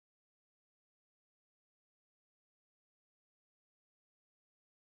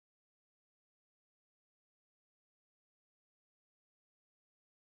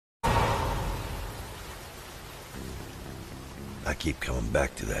I keep coming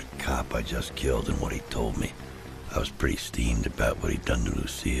back to that cop I just killed and what he told me. I was pretty steamed about what he'd done to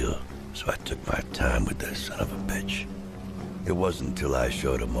Lucille, so I took my time with that son of a bitch. It wasn't until I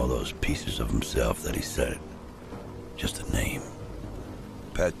showed him all those pieces of himself that he said it. Just a name.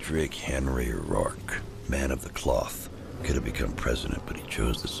 Patrick Henry Rourke, man of the cloth. Could have become president, but he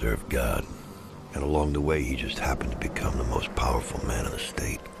chose to serve God. And along the way, he just happened to become the most powerful man in the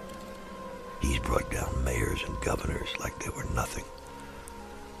state. He's brought down mayors and governors like they were nothing.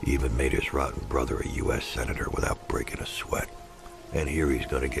 He even made his rotten brother a U.S. senator without breaking a sweat. And here he's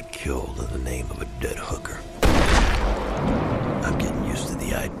gonna get killed in the name of a dead hooker. I'm getting used to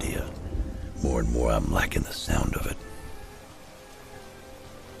the idea. More and more, I'm liking the sound of it.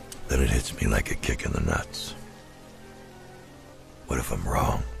 Then it hits me like a kick in the nuts. What if I'm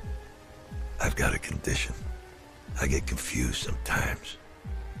wrong? I've got a condition. I get confused sometimes.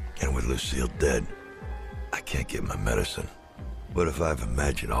 And with Lucille dead, I can't get my medicine. What if I've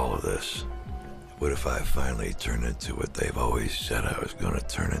imagined all of this? What if I finally turn into what they've always said I was gonna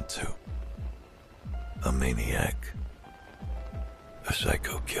turn into? A maniac. A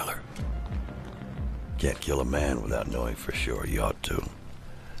psycho killer. Can't kill a man without knowing for sure. You ought to.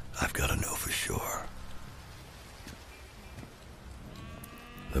 I've gotta know for sure.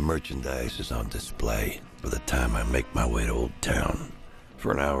 The merchandise is on display by the time I make my way to Old Town.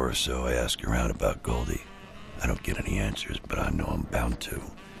 For an hour or so, I ask around about Goldie. I don't get any answers, but I know I'm bound to.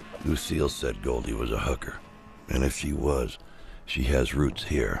 Lucille said Goldie was a hooker. And if she was, she has roots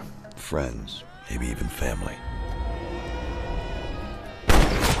here. Friends, maybe even family.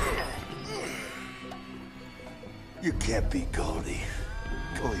 You can't be Goldie.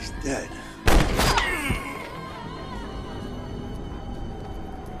 Goldie's dead.